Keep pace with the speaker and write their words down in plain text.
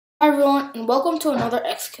Hi everyone, and welcome to another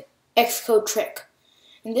Xcode trick.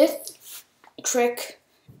 In this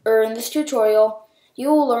in this tutorial, you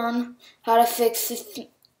will learn how to fix this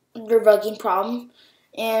debugging problem,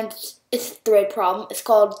 and it's a thread problem. It's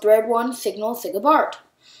called thread 1 signal SIGABRT.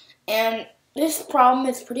 And this problem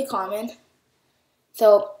is pretty common,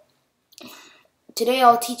 so today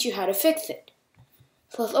I'll teach you how to fix it.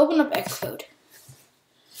 So let's open up Xcode.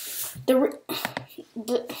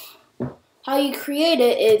 How you create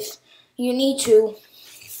it is you need to,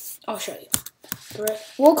 I'll show you.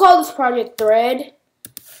 We'll call this project thread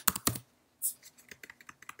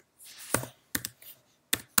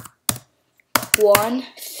 1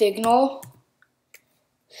 signal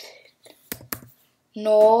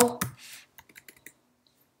null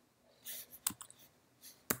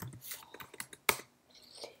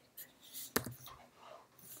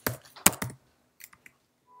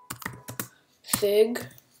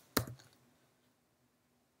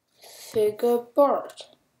SIGABRT.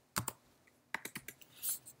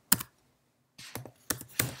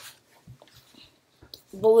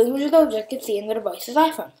 The language of the objective C in the device's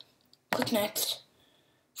iPhone. Click Next,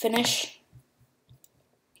 Finish,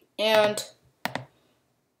 and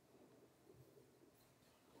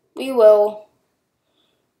we will,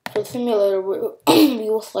 for the simulator, we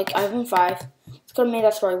will select iPhone 5. Let's go to main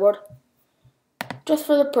storyboard. Just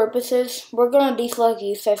for the purposes, we're going to deselect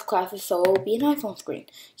use size classes, so it will be an iPhone screen.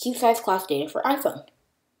 Use size class data for iPhone.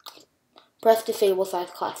 Press disable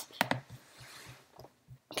size classes.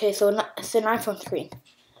 Okay, so it's an iPhone screen.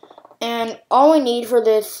 And all we need for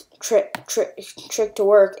this trick to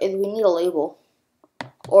work is we need a label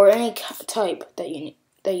or any type that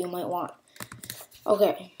you might want.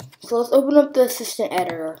 Okay, so let's open up the assistant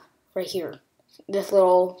editor right here. This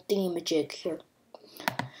little thingy-majig here.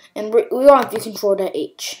 And we want view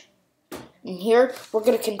control.h. And here, we're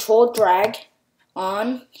going to control drag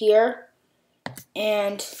on here,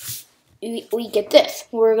 and we get this.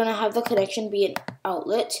 We're going to have the connection be an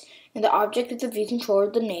outlet, and the object is the view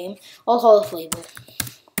controller, the name. I'll call this label.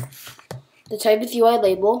 The type is UI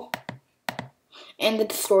label, and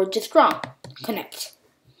the storage is strong. Connect.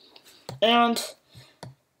 And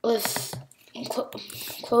let's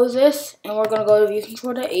close this, and we're going to go to view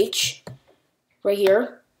control.h right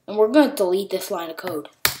here. And we're going to delete this line of code.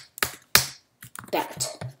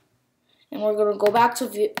 That. And we're going to go back to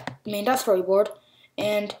main.storyboard.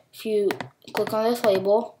 And if you click on this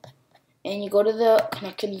label, and you go to the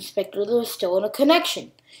connection inspector, there's still a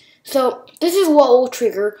connection. So this is what will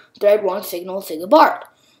trigger thread 1 signal SIGABRT.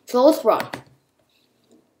 So let's run.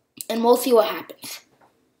 And we'll see what happens.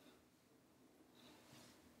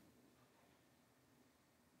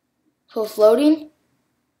 So it's loading.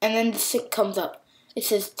 And then the SIG comes up. It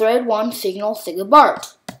says thread 1 signal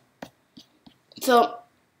SIGABRT. So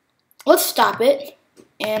let's stop it,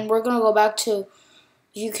 and we're gonna go back to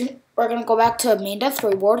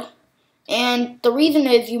main.storyboard. And the reason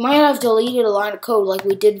is you might have deleted a line of code like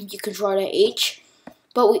we did in view control.h,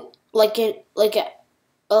 but we like a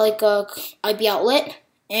IP outlet,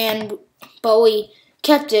 but we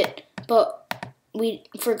kept it, but we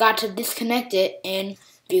forgot to disconnect it in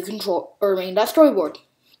view control or main.storyboard.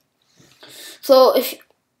 So if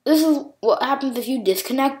this is what happens if you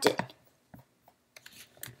disconnect it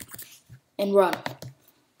and run.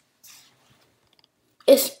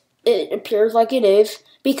 It appears like it is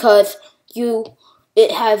because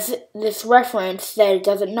it has this reference that it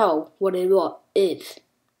doesn't know what it is.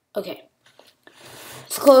 Okay.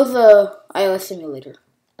 Let's close the iOS simulator.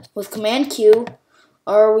 With Command Q,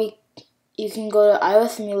 you can go to iOS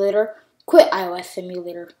simulator, quit iOS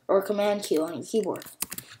simulator, or Command Q on your keyboard.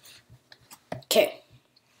 Okay,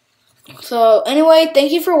 so anyway,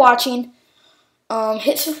 thank you for watching.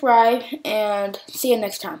 Hit subscribe, and see you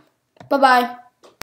next time. Bye-bye.